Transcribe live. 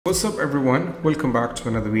What's up everyone, welcome back to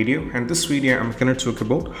another video, and this video I'm going to talk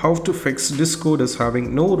about how to fix this code as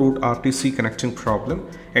having no root RTC connecting problem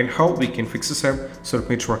and how we can fix this up. So let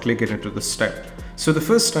me directly get into this step. So the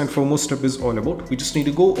first and foremost step is all about, we just need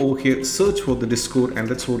to go over here, search for the Discord, and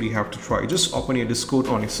that's what you have to try. Just open your Discord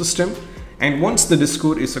on your system, and once the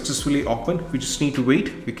Discord is successfully opened, we just need to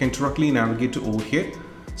wait. We can directly navigate to over here.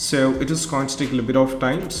 So it is going to take a little bit of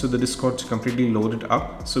time, so the Discord is completely loaded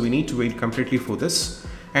up, so we need to wait completely for this.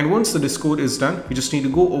 And once the Discord is done, we just need to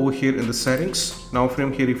go over here in the settings. Now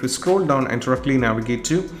from here, if you scroll down and directly navigate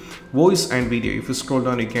to voice and video, if you scroll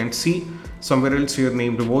down, you can see somewhere else here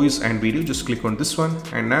named voice and video. Just click on this one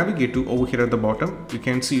and navigate to over here at the bottom. You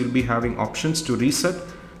can see you'll be having options to reset.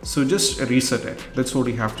 So just reset it. That's what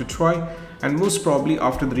you have to try. And most probably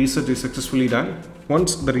after the reset is successfully done,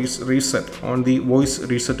 once the reset on the voice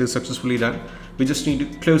reset is successfully done, we just need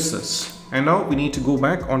to close this. And now we need to go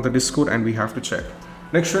back on the Discord and we have to check.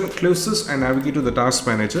 Next one, close this and navigate to the task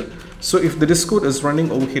manager. So if the Discord is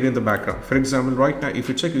running over here in the background, for example, right now, if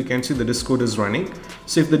you check, you can see the Discord is running.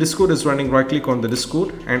 So if the Discord is running, right click on the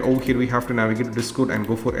Discord, and over here we have to navigate to Discord and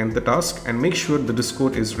go for end the task and make sure the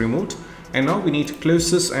Discord is removed. And now we need to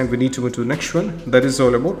close this and we need to go to the next one. That is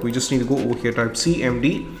all about, we just need to go over here, type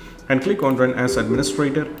CMD and click on run as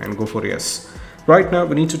administrator and go for yes. Right now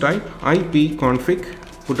we need to type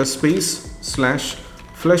ipconfig, put a space /flush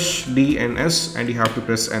DNS, and you have to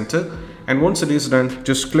press enter. And once it is done,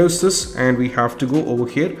 just close this and we have to go over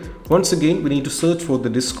here. Once again, we need to search for the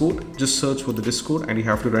Discord. Just search for the Discord and you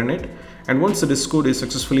have to run it. And once the Discord is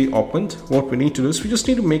successfully opened, what we need to do is we just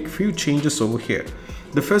need to make a few changes over here.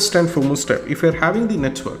 The first and foremost step, if you're having the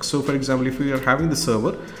network, so for example, if you are having the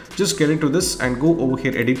server, just get into this and go over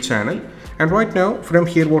here, edit channel. And right now from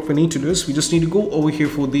here, what we need to do is we just need to go over here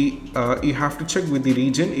for the you have to check with the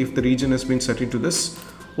region if the region has been set into this,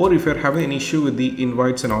 or if you're having an issue with the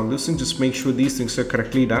invites and all those things, just make sure these things are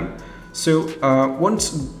correctly done. So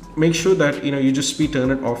once, make sure that you just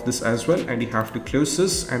turn it off this as well, and you have to close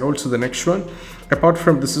this. And also the next one, apart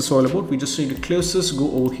from this is all about, we just need to close this, go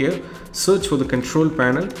over here, search for the control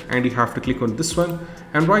panel, and you have to click on this one.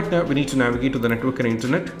 And right now we need to navigate to the network and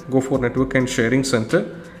internet, go for network and sharing center.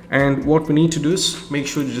 And what we need to do is make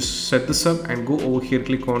sure you just set this up and go over here,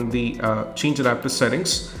 click on the change adapter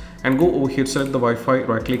settings, and go over here, select the Wi-Fi,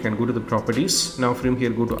 right click and go to the properties. Now from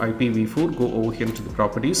here, go to IPv4, go over here into the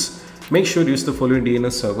properties. Make sure you use the following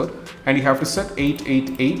DNS server, and you have to set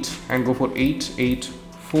 888 and go for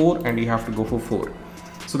 884, and you have to go for 4.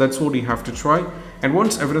 So that's what you have to try. And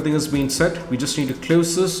once everything has been set, we just need to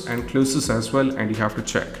close this and close this as well, and you have to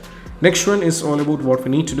check. Next one is all about, what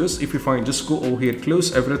we need to do is, if you find, just go over here,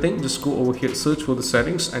 close everything, just go over here, search for the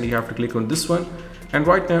settings, and you have to click on this one. And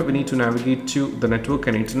right now we need to navigate to the network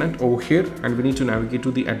and internet over here, and we need to navigate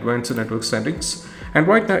to the advanced network settings. And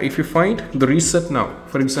right now, if you find the reset now,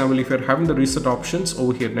 for example, if you're having the reset options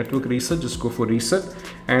over here, network reset, just go for reset.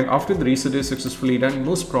 And after the reset is successfully done,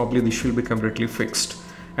 most probably this will be completely fixed.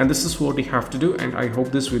 And this is what you have to do. And I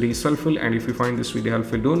hope this video is helpful. And if you find this video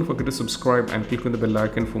helpful, don't forget to subscribe and click on the bell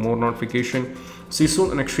icon for more notification. See you soon in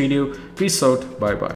the next video. Peace out. Bye bye.